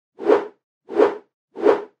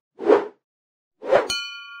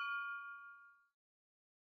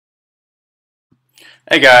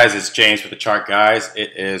Hey guys, it's James with the Chart Guys.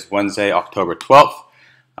 It is Wednesday, October 12th.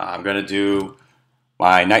 I'm going to do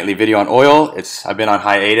my nightly video on oil. I've been on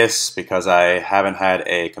hiatus because I haven't had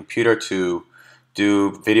a computer to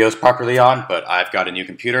do videos properly on, but I've got a new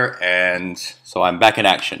computer and so I'm back in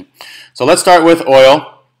action. So let's start with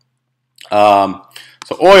oil. So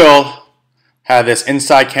oil had this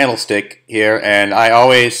inside candlestick here, and I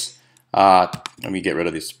always, let me get rid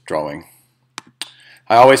of this drawing.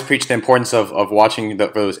 I always preach the importance of watching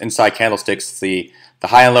those inside candlesticks. The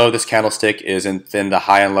high and low of this candlestick is within the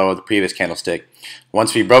high and low of the previous candlestick.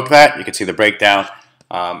 Once we broke that, you can see the breakdown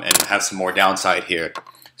and have some more downside here.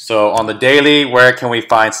 So on the daily, where can we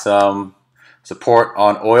find some support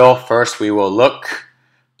on oil? First, we will look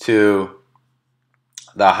to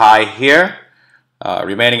the high here,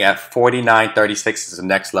 remaining at 49.36 is the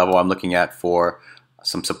next level I'm looking at for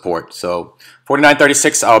some support. So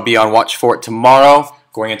 49.36, I'll be on watch for it tomorrow.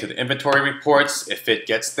 Going into the inventory reports, if it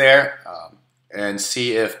gets there, and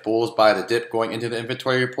see if bulls buy the dip going into the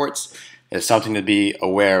inventory reports is something to be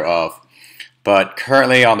aware of. But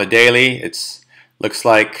currently on the daily, looks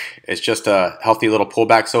like it's just a healthy little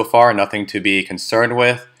pullback so far, nothing to be concerned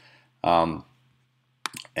with. And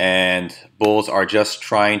bulls are just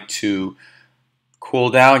trying to cool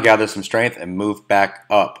down, gather some strength, and move back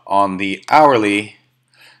up. On the hourly,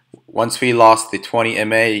 once we lost the 20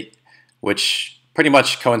 MA, which pretty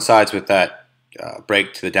much coincides with that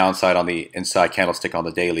break to the downside on the inside candlestick on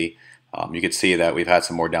the daily, you can see that we've had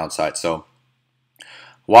some more downside. So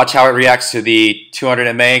watch how it reacts to the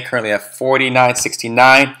 200 MA, currently at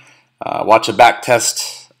 49.69. Watch a back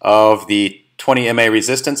test of the 20 MA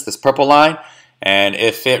resistance, this purple line, and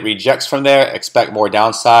if it rejects from there, expect more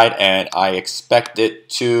downside, and I expect it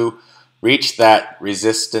to reach that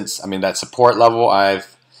resistance, that support level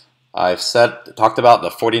I've talked about, the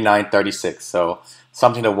 49.36. So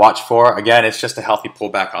something to watch for. Again, it's just a healthy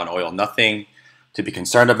pullback on oil. Nothing to be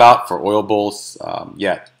concerned about for oil bulls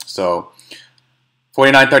yet. So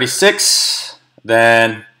 49.36,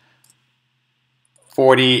 then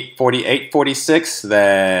 48.46,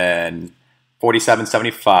 then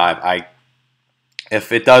 47.75.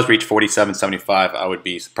 If it does reach 47.75, I would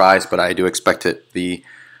be surprised, but I do expect the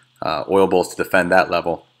oil bulls to defend that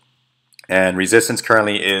level. And resistance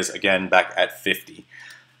currently is, again, back at 50.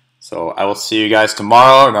 So I will see you guys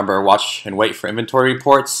tomorrow. Remember, watch and wait for inventory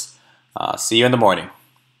reports. See you in the morning.